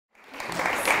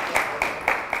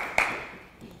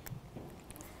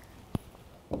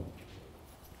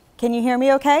Can you hear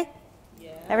me okay?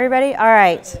 Yeah. Everybody? All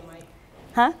right.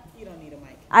 Huh? You don't need a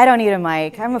mic. I don't need a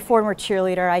mic. I'm a former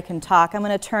cheerleader. I can talk. I'm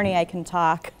an attorney. I can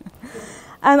talk.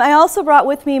 I also brought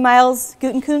with me Miles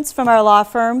Gutenkunst from our law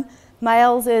firm.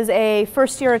 Miles is a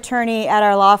first-year attorney at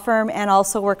our law firm and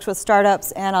also works with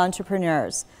startups and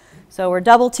entrepreneurs. So we're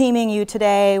double teaming you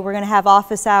today. We're going to have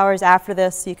office hours after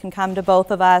this, so you can come to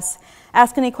both of us,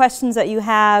 ask any questions that you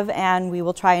have, and we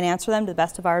will try and answer them to the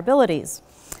best of our abilities.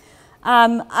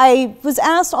 I was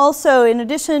asked also, in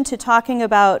addition to talking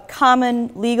about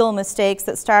common legal mistakes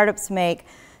that startups make,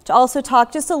 to also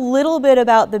talk just a little bit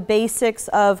about the basics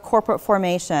of corporate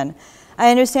formation. I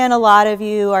understand a lot of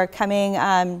you are coming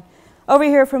over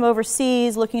here from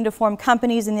overseas looking to form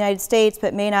companies in the United States,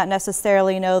 but may not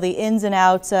necessarily know the ins and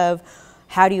outs of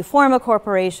how do you form a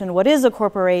corporation, what is a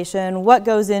corporation, what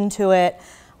goes into it,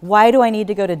 why do I need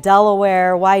to go to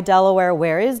Delaware, why Delaware,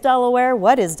 where is Delaware,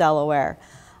 what is Delaware?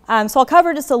 So I'll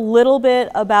cover just a little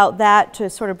bit about that to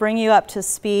sort of bring you up to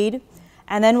speed,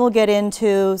 and then we'll get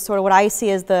into sort of what I see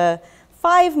as the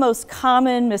 5 most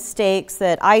common mistakes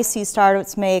that I see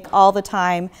startups make all the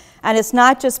time. And it's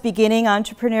not just beginning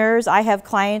entrepreneurs. I have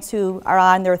clients who are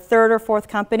on their 3rd or 4th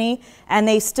company, and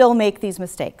they still make these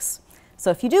mistakes.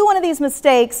 So if you do one of these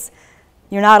mistakes,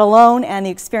 you're not alone, and the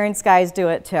experienced guys do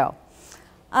it too.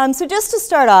 So just to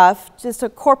start off, just a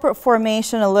corporate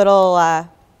formation, a little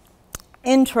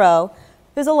intro.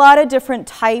 There's a lot of different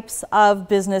types of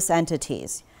business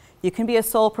entities. You can be a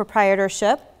sole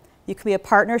proprietorship, you can be a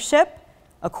partnership,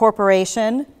 a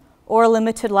corporation, or a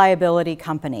limited liability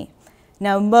company.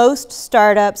 Now, most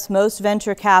startups, most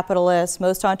venture capitalists,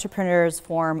 most entrepreneurs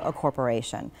form a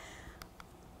corporation.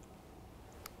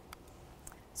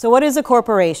 So what is a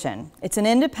corporation? It's an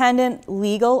independent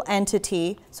legal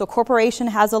entity. So a corporation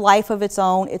has a life of its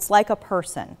own. It's like a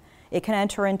person. It can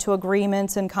enter into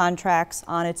agreements and contracts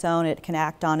on its own. It can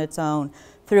act on its own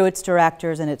through its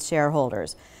directors and its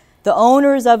shareholders. The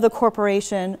owners of the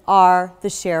corporation are the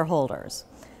shareholders.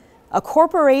 A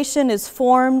corporation is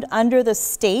formed under the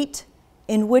state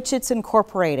in which it's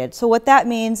incorporated. So what that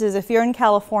means is if you're in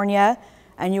California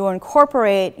and you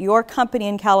incorporate your company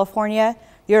in California,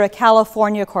 you're a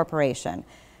California corporation.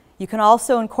 You can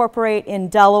also incorporate in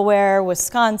Delaware,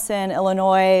 Wisconsin,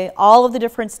 Illinois, all of the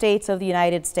different states of the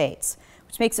United States,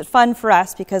 which makes it fun for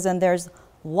us because then there's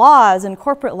laws and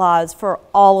corporate laws for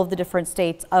all of the different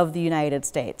states of the United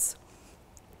States.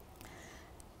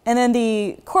 And then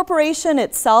the corporation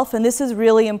itself, and this is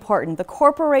really important, the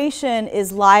corporation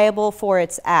is liable for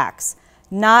its acts,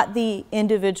 not the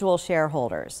individual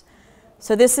shareholders.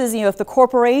 So this is, if the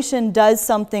corporation does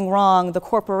something wrong, the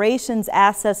corporation's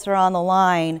assets are on the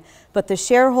line, but the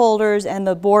shareholders and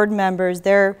the board members,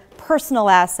 their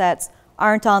personal assets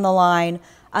aren't on the line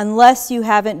unless you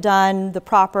haven't done the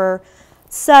proper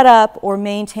setup or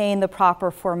maintain the proper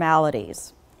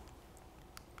formalities.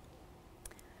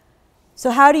 So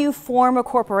how do you form a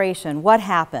corporation? What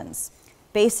happens?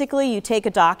 Basically, you take a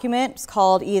document, it's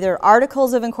called either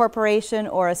Articles of Incorporation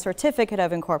or a Certificate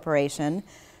of Incorporation.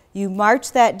 You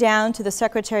march that down to the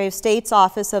Secretary of State's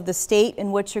office of the state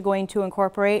in which you're going to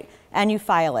incorporate, and you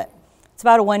file it. It's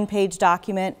about a 1-page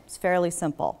document. It's fairly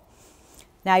simple.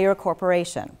 Now you're a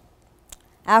corporation.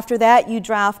 After that, you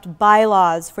draft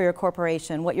bylaws for your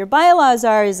corporation. What your bylaws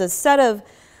are is a set of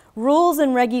rules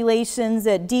and regulations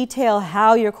that detail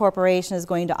how your corporation is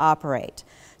going to operate.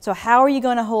 So how are you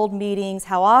going to hold meetings?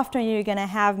 How often are you going to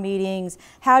have meetings?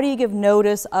 How do you give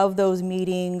notice of those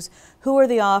meetings? Who are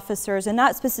the officers? And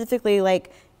not specifically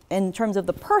like in terms of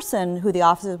the person who the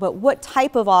officers, but what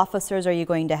type of officers are you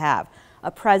going to have? A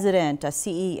president, a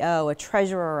CEO, a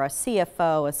treasurer, a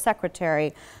CFO, a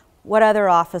secretary, what other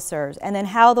officers? And then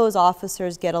how those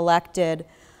officers get elected,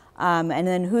 and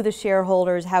then who the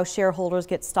shareholders, how shareholders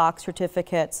get stock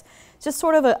certificates. Just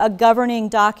sort of a governing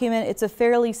document. It's a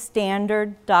fairly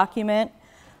standard document.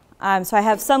 So I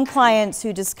have some clients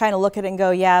who just kind of look at it and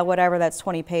go, yeah, whatever, that's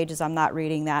 20 pages, I'm not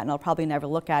reading that, and I'll probably never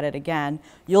look at it again.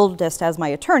 You'll just, as my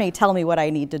attorney, tell me what I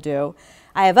need to do.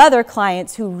 I have other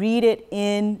clients who read it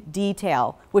in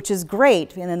detail, which is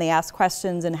great, and then they ask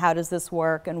questions, and how does this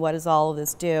work, and what does all of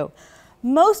this do?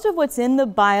 Most of what's in the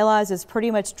bylaws is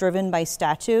pretty much driven by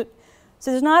statute,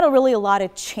 so there's not really a lot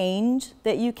of change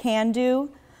that you can do.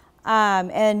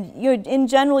 And in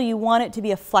general, you want it to be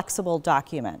a flexible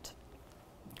document.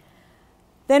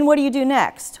 Then what do you do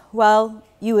next? Well,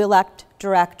 you elect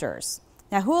directors.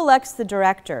 Now, who elects the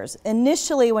directors?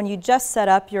 Initially, when you just set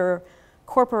up your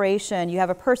corporation, you have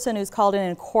a person who's called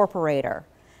an incorporator.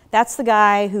 That's the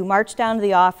guy who marched down to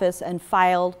the office and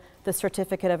filed the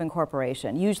certificate of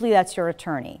incorporation. Usually that's your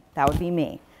attorney. That would be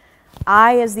me.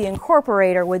 I, as the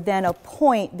incorporator, would then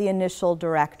appoint the initial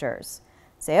directors.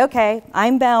 Say, okay,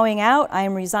 I'm bowing out,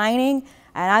 I'm resigning,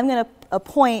 and I'm going to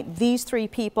appoint these 3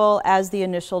 people as the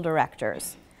initial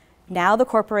directors. Now the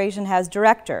corporation has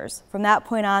directors. From that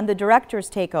point on, the directors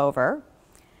take over,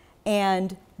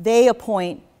 and they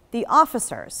appoint the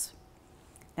officers.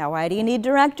 Now, why do you need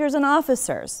directors and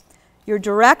officers? Your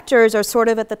directors are sort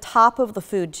of at the top of the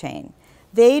food chain.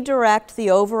 They direct the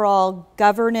overall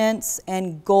governance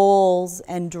and goals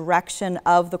and direction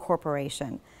of the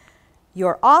corporation.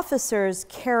 Your officers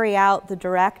carry out the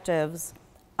directives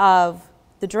of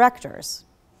the directors.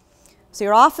 So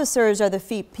your officers are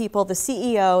the people, the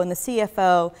CEO and the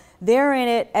CFO, they're in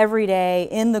it every day,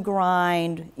 in the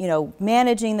grind, you know,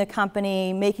 managing the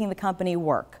company, making the company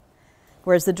work.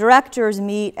 Whereas the directors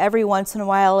meet every once in a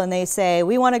while and they say,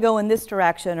 we want to go in this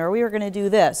direction, or we are going to do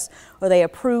this, or they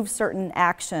approve certain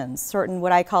actions, certain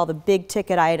what I call the big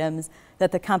ticket items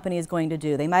that the company is going to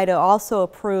do. They might also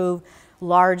approve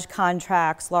large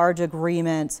contracts, large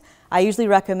agreements. I usually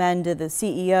recommend to the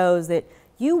CEOs that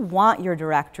you want your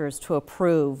directors to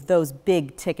approve those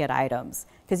big ticket items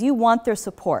because you want their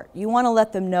support. You want to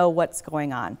let them know what's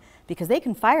going on because they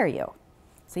can fire you.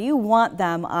 So you want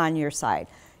them on your side.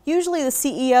 Usually the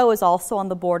CEO is also on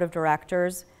the board of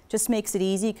directors. Just makes it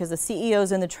easy because the CEO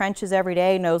is in the trenches every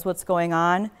day, knows what's going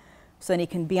on. So then he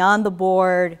can be on the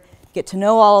board, get to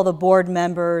know all of the board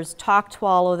members, talk to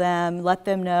all of them, let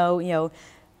them know, you know,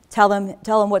 tell them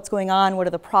what's going on, what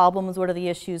are the problems, what are the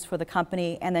issues for the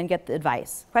company, and then get the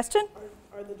advice. Question?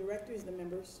 Are the directors the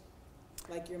members,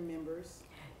 like your members?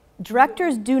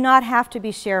 Directors do not have to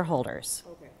be shareholders.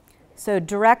 Okay. So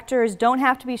directors don't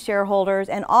have to be shareholders,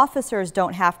 and officers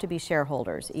don't have to be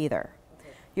shareholders either. Okay.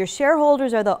 Your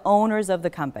shareholders are the owners of the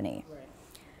company.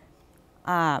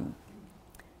 Right.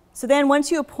 So then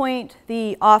once you appoint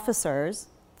the officers,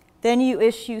 then you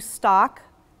issue stock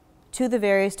to the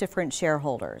various different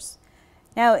shareholders.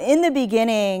 Now in the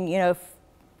beginning, you know, if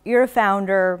you're a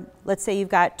founder, let's say you've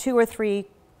got 2 or 3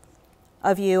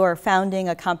 of you are founding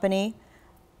a company.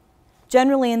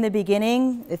 Generally in the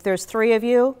beginning, if there's 3 of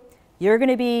you,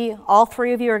 all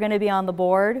 3 of you are going to be on the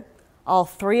board. All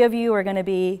 3 of you are going to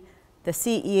be the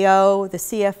CEO, the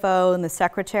CFO, and the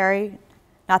secretary.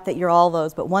 Not that you're all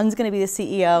those, but one's going to be the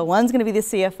CEO, one's going to be the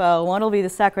CFO, one will be the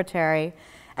secretary.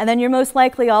 And then you're most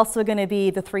likely also going to be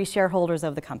the 3 shareholders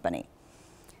of the company.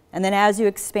 And then as you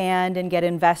expand and get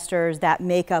investors, that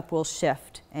makeup will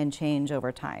shift and change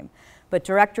over time. But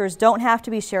directors don't have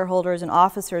to be shareholders and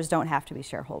officers don't have to be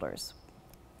shareholders.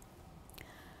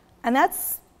 And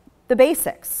that's the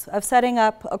basics of setting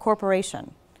up a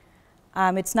corporation.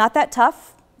 It's not that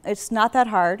tough, it's not that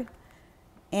hard.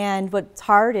 And what's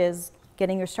hard is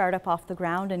getting your startup off the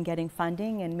ground and getting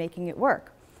funding and making it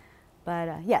work.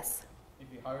 But yes? If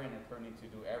you hire an attorney to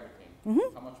do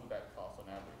everything, how much would that cost on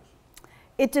average?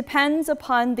 It depends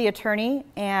upon the attorney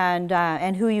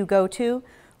and who you go to.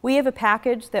 We have a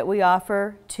package that we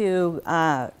offer to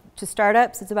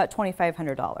startups. It's about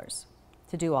 $2,500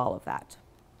 to do all of that.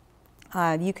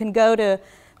 You can go to,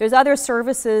 there's other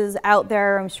services out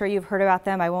there. I'm sure you've heard about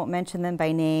them. I won't mention them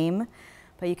by name,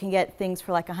 but you can get things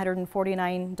for like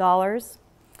 $149.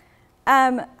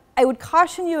 I would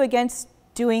caution you against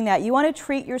doing that. You want to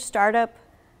treat your startup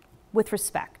with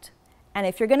respect. And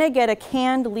if you're going to get a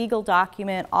canned legal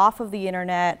document off of the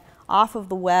internet, off of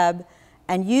the web,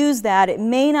 and use that, it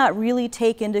may not really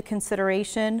take into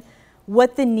consideration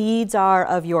what the needs are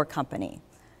of your company.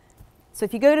 So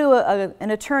if you go to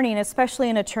an attorney, and especially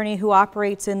an attorney who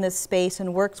operates in this space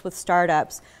and works with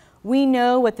startups, we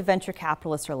know what the venture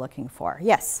capitalists are looking for.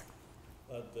 Yes?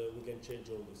 We can change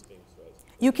all these things, right?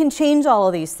 You can change all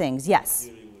of these things, yes.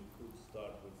 In theory, we could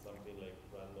start with something like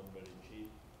random, very cheap,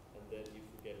 and then if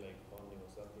we get like funding or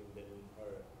something, then we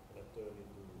hire an attorney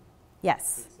to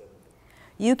Yes. fix everything.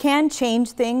 You can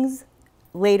change things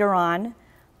later on,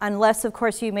 unless, of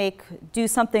course, you do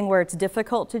something where it's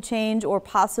difficult to change, or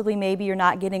possibly maybe you're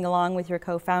not getting along with your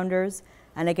co-founders,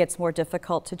 and it gets more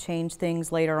difficult to change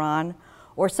things later on.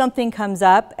 Or something comes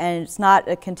up, and it's not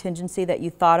a contingency that you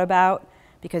thought about,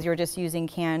 because you're just using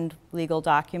canned legal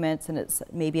documents, and it's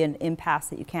maybe an impasse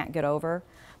that you can't get over.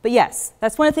 But yes,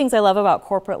 that's one of the things I love about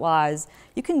corporate law is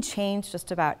you can change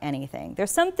just about anything.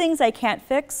 There's some things I can't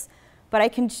fix, but I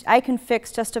can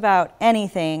fix just about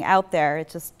anything out there.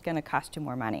 It's just going to cost you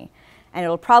more money. And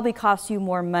it'll probably cost you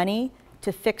more money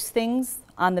to fix things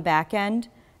on the back end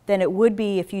than it would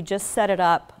be if you just set it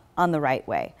up on the right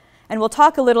way. And we'll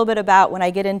talk a little bit about, when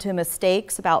I get into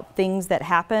mistakes, about things that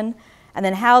happen, and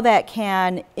then how that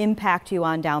can impact you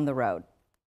on down the road.